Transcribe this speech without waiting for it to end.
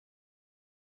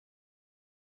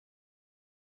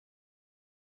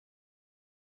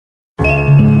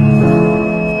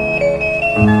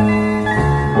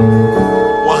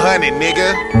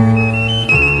nigga.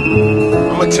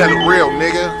 I'ma tell it real,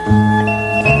 nigga.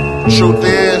 Truth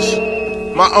is,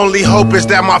 my only hope is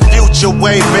that my future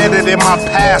way better than my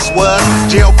past was.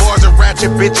 Jail bars and ratchet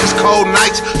bitches, cold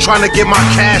nights, trying to get my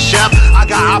cash up. I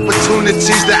got opportunities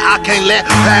that I can't let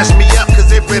pass me up, cause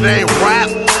if it ain't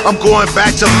rap, I'm going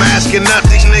back to masking up.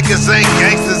 These niggas ain't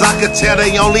gangsters, I could tell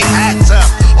they only act up.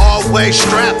 Always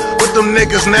strapped, but them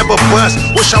niggas never bust.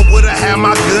 Wish I would've had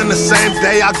my gun the same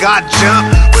day I got jumped,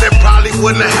 but it probably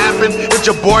wouldn't have happened if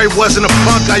your boy wasn't a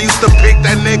punk. I used to pick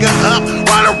that nigga up,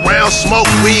 ride around, smoke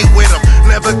weed with him.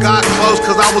 Never got close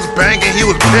cause I was banging, he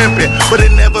was pimping, but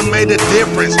it never made a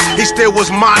difference. He still was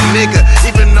my nigga,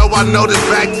 even though I noticed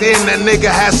back then that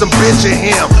nigga had some bitch in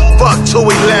him. Fuck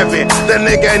 211, that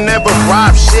nigga ain't never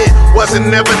robbed shit, wasn't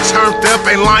never turned up,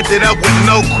 ain't lined it up with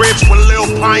no crips. When Lil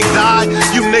Pine died,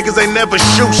 you niggas ain't never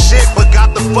shoot shit, but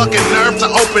got the fucking nerve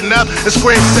to open up and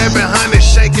scream 700,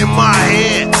 shaking my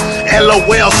head.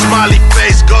 LOL, smiley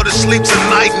face, go to sleep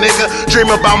tonight, nigga. Dream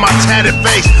about my tatted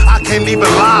face, I can't even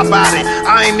lie about it,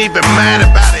 I ain't even mad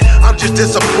about it. I'm just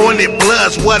disappointed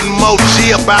Bloods wasn't more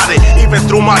G about it. Even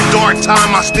through my dark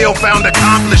time, I still found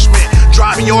accomplishment.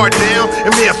 Drop yard down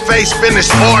and me and Face finish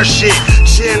hard shit.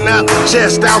 Chin up,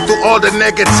 chest out through all the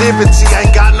negativity.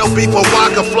 Ain't got no beef with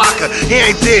Waka Flocka, he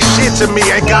ain't did shit to me.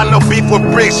 Ain't got no beef with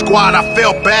Brick Squad, I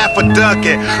felt bad for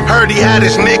ducking. Heard he had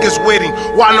his niggas with him,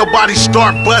 why nobody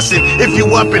start busting? If you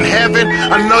up in heaven,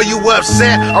 I know you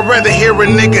upset. I'd rather hear a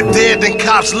nigga dead than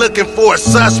cops looking for a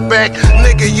suspect.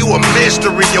 Nigga, you a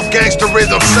mystery, your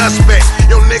gangsterism suspect.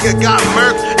 Your nigga got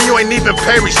murked and you ain't even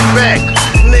pay respect.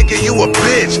 Nigga, you a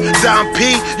bitch. Don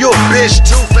P, you a bitch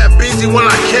too. Fat busy, when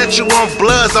I catch you on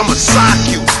Bloods, I'ma sock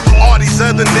you. All these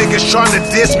other niggas trying to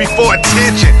diss me for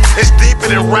attention, it's deeper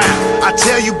than rap, I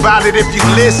tell you about it if you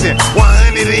listen.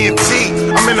 100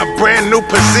 ENT, I'm in a brand new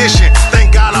position.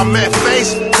 Thank God I met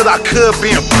Face, cause I could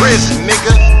be in prison,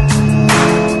 nigga.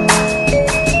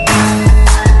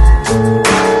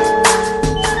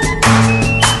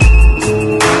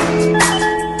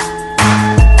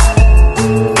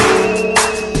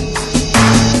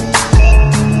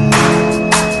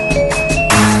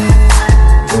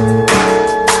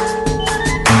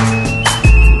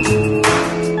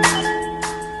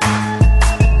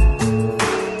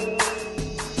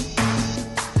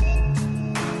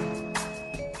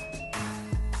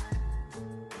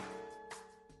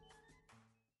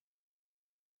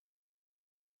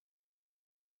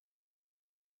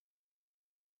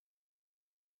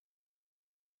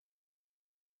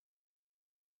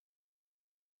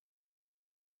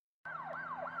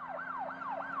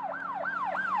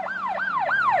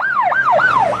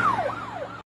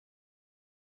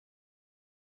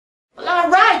 All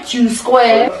right, you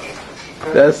square.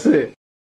 That's it.